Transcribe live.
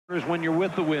is when you're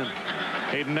with the wind.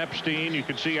 Hayden Epstein, you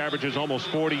can see, averages almost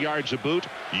 40 yards a boot.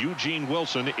 Eugene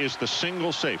Wilson is the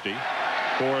single safety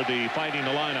for the Fighting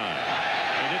Illini.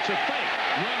 And it's a fake.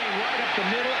 Running right up the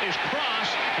middle is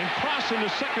Cross, and Cross in the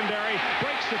secondary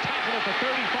breaks the tackle at the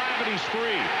 35, and he's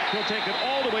free. He'll take it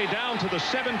all the way down to the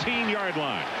 17-yard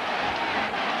line.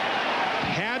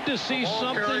 Had to see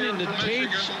something in the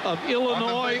tapes of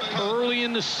Illinois early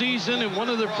in the season in one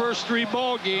of their first 3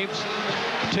 ball games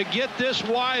to get this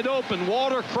wide open.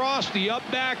 Walter Cross, the up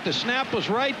back, the snap was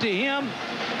right to him,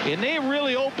 and they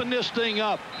really opened this thing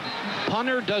up.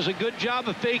 Punter does a good job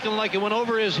of faking like it went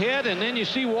over his head, and then you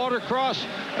see Walter Cross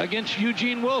against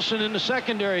Eugene Wilson in the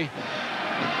secondary.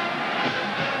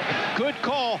 Good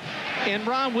call. And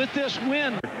Ron, with this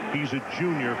win, he's a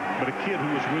junior, but a kid who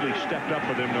has really stepped up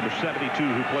for them, number 72,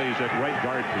 who plays at right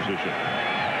guard position.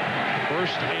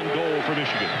 First and goal for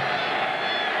Michigan.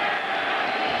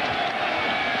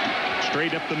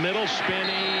 Straight up the middle,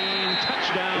 spinning,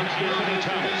 touchdown, Anthony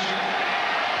Thomas.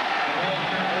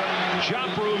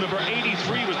 Joffre, number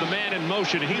 83, was the man in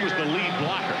motion. He was the lead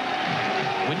blocker.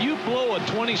 When you blow a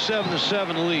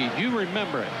 27-7 lead, you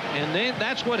remember it, and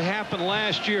that's what happened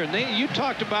last year. And you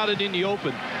talked about it in the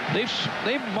open.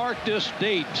 They've marked this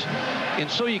date, and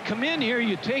so you come in here,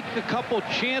 you take a couple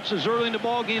chances early in the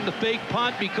ball game to fake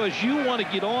punt because you want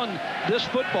to get on this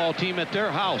football team at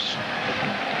their house.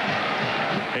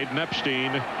 Hayden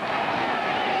Epstein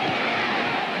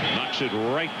knocks it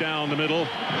right down the middle,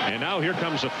 and now here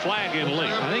comes a flag in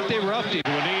late. I think they roughed him.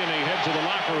 To a knee, and they head to the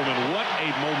locker room, and what a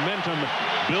momentum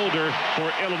builder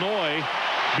for Illinois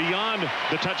beyond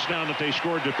the touchdown that they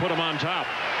scored to put them on top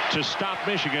to stop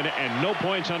Michigan, and no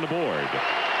points on the board.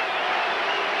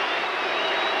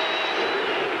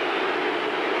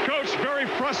 Coach, very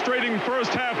frustrating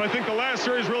first half. I think the last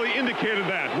series really indicated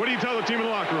that. What do you tell the team in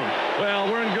the locker room? Well,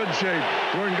 we're in good shape.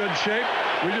 We're in good shape.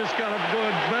 We just got to do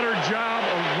a better job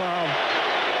of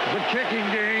the kicking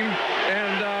game,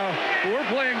 and we're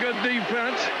playing good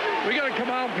defense. We got to come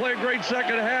out and play a great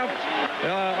second half.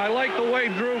 I like the way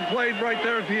Drew played right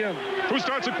there at the end. Who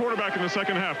starts at quarterback in the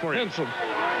second half for you? Henson.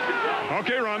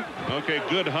 Okay, Ron. Okay,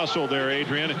 good hustle there,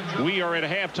 Adrian. We are at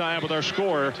halftime with our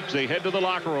score as they head to the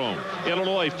locker room.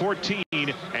 Illinois 14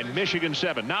 and Michigan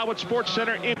 7. Now at Sports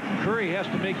Center. Curry has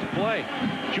to make the play.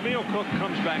 Jameel Cook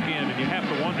comes back in, and you have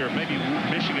to wonder, maybe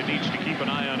Michigan needs to keep an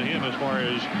eye on him as far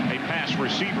as a pass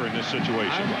receiver in this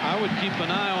situation. I would keep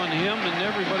an eye on him and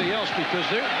everybody else because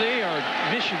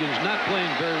Michigan's not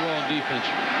playing very well in defense.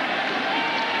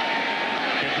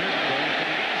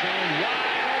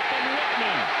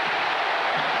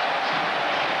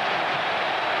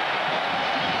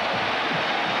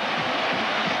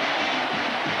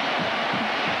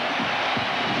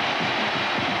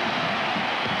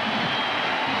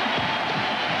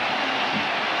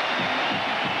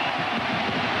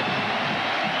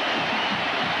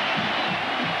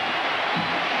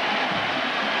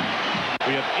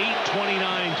 We have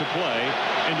 8:29 to play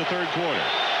in the third quarter.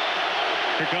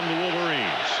 Here come the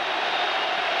Wolverines.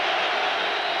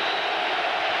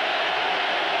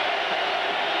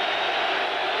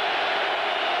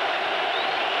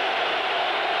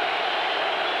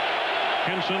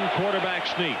 Henson, quarterback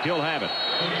sneak. He'll have it.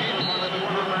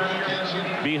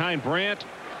 Behind Brandt,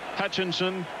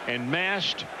 Hutchinson, and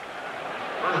Mast.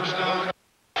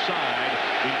 Side,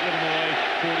 the Illinois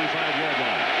 45-yard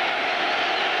line.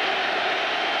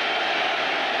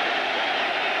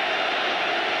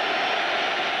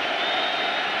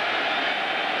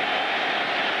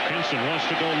 Henson wants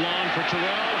to go long for Terrell,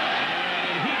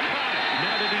 and he caught it.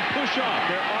 Now did he push off?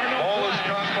 There are no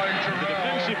flags. The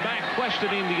defensive back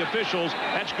questioning the officials.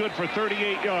 That's good for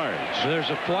 38 yards. There's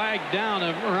a flag down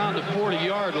around the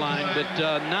 40-yard line, but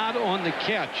not on the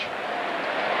catch.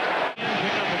 And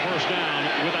pick up a first down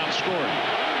without scoring,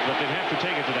 but they'd have to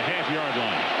take it to the half-yard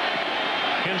line.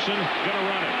 Henson gonna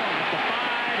run it at the 5.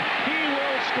 He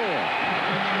will score.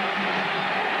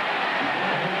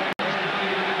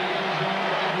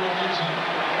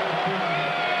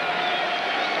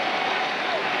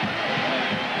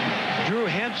 Drew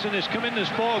Henson has come in this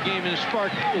ball game and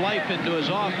sparked life into his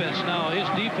offense. Now his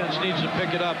defense needs to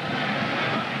pick it up.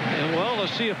 And well,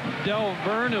 let's see if Del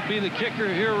Verne will be the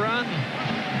kicker here, Ron.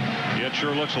 Yeah, it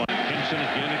sure looks like. Henson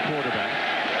again at quarterback.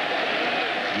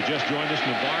 You just joined us.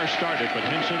 Navarre started, but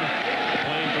Henson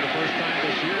playing for the first time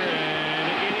this year,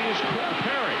 and it is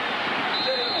Perry.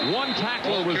 One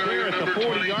tackler was there at the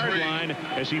 40-yard line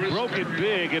as he broke it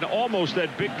big, and almost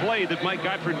that big play that Mike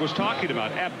Gottfried was talking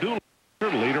about. Abdullah,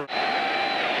 leader.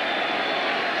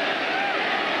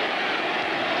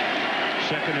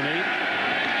 Second and 8.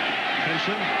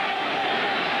 Henson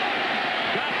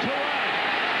got to run,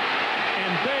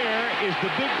 and there is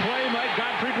the big play Mike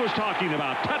Gottfried was talking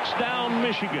about. Touchdown,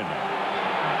 Michigan.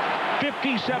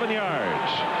 57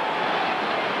 yards.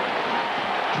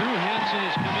 Drew Henson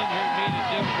has come in here and made a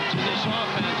difference in this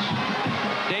offense.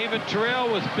 David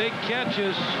Terrell with big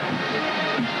catches.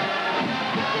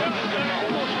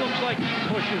 Almost looks like he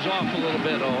pushes off a little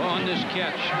bit on this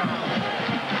catch.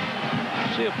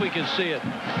 See if we can see it.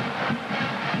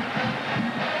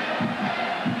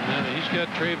 He's got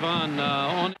Trayvon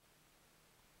on.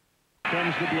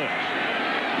 Comes the blitz.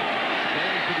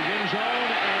 Going to the end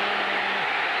zone, and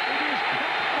it is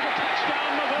caught for the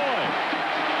touchdown, McCoy.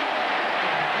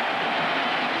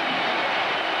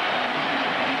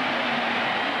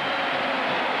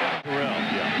 Terrell,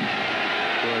 yeah.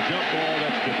 For a jump ball,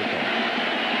 that's difficult.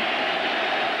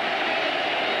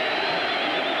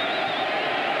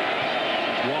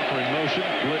 It's Walker in motion.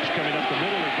 Blitz coming up the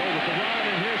middle. They go with the run,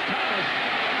 and here's Thomas.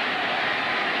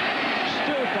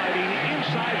 Still fighting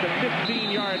inside the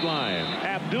 15-yard line.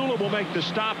 Abdullah will make the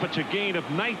stop. It's a gain of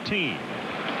 19.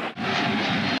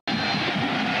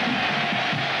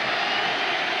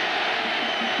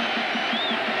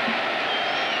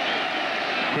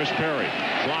 Chris Perry,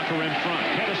 blocker in front.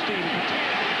 Hedestein,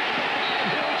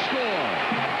 he'll score.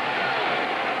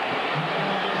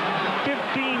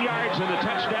 15 yards and a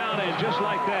touchdown, and just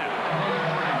like that,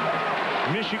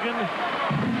 Michigan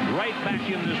right back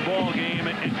in this ball game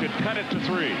and could cut it to 3.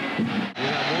 We got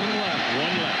one left.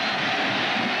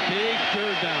 Big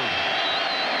third down.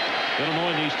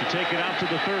 Illinois needs to take it out to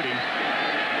the 30.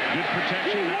 Good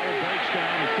protection. Howard breaks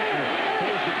down. The kicker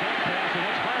pulls the cut pass, and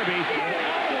that's Harvey. Oh,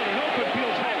 what an open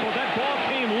field tackle. That ball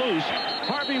came loose.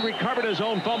 Harvey recovered his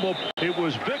own fumble. It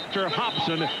was Victor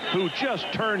Hobson who just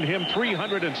turned him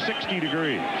 360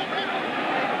 degrees.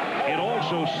 It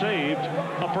also saved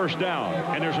a first down,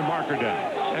 and there's a marker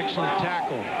down. Excellent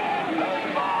tackle.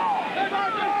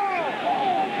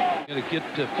 Going to get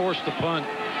to force the punt.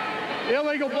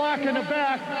 Illegal block in the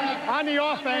back on the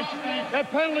offense.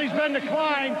 That penalty's been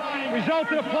declined. Result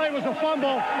of the play was a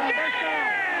fumble.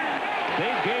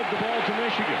 They gave the ball to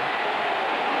Michigan.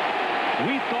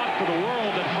 We thought for the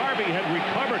world that Harvey had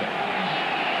recovered it.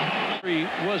 He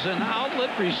was an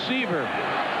outlet receiver.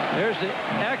 There's the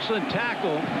excellent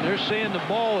tackle. They're saying the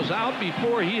ball is out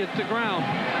before he hit the ground.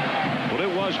 Well,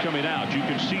 it was coming out. You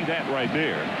can see that right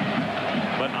there.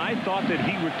 But I thought that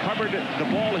he recovered the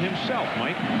ball himself,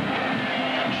 Mike.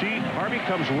 See, Harvey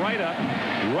comes right up,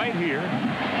 right here,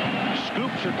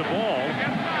 scoops at the ball.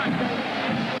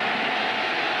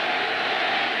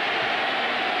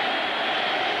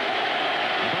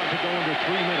 About to go under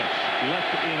 3 minutes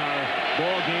left in our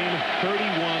ball game.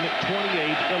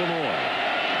 31-28 Illinois.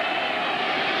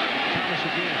 Thomas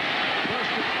again.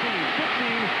 Burst of speed.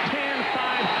 15, 10,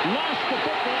 5. Lost the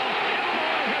football.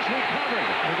 Illinois has recovered.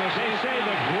 They say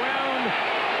the ground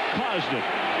caused it.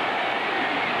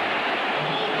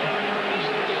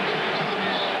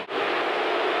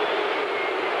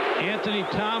 Anthony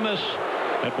Thomas.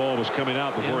 That ball was coming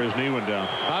out before his knee went down.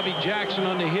 Bobby Jackson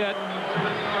on the hit.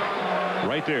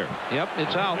 Right there. Yep,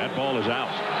 it's out. That ball is out.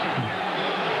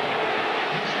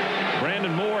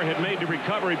 Brandon Moore had made the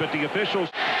recovery, but the officials...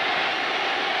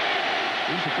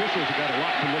 These officials have got a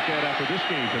lot to look at after this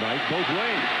game tonight, both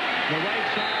ways. The right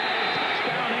side,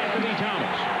 touchdown, Anthony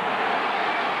Thomas.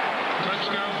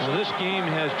 Well, this game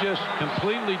has just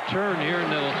completely turned here in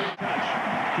the...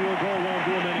 Field goal won't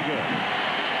do him any good.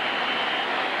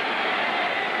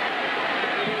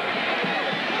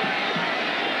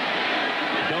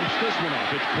 Dumps this one off.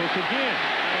 It's Cook again.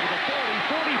 Out of the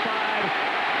 40, 45.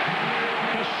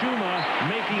 Kashuma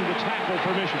making the tackle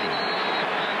for Michigan.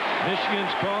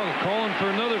 Michigan's calling for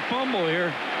another fumble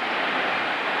here.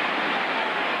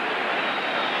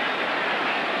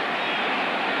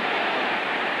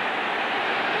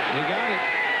 They got it.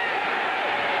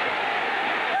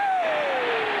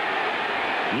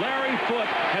 Larry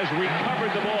Foote has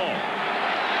recovered the ball.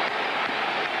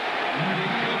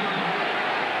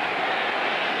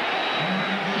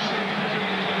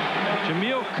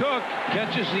 Jameel Cook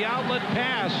catches the outlet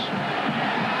pass.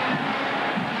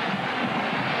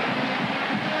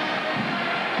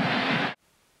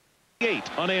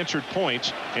 8 unanswered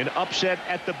points, an upset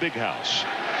at the Big House.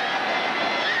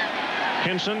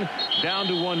 Henson down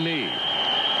to one knee.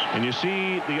 And you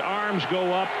see the arms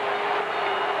go up.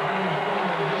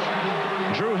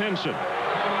 Drew Henson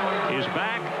is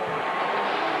back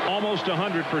almost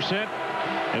 100%.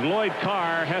 And Lloyd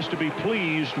Carr has to be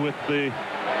pleased with the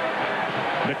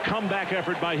comeback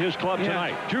effort by his club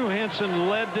tonight. Drew Henson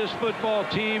led this football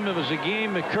team. It was a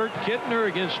game of Kurt Kittner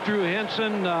against Drew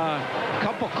Henson. A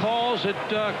couple calls that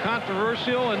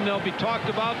controversial, and they'll be talked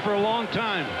about for a long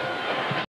time.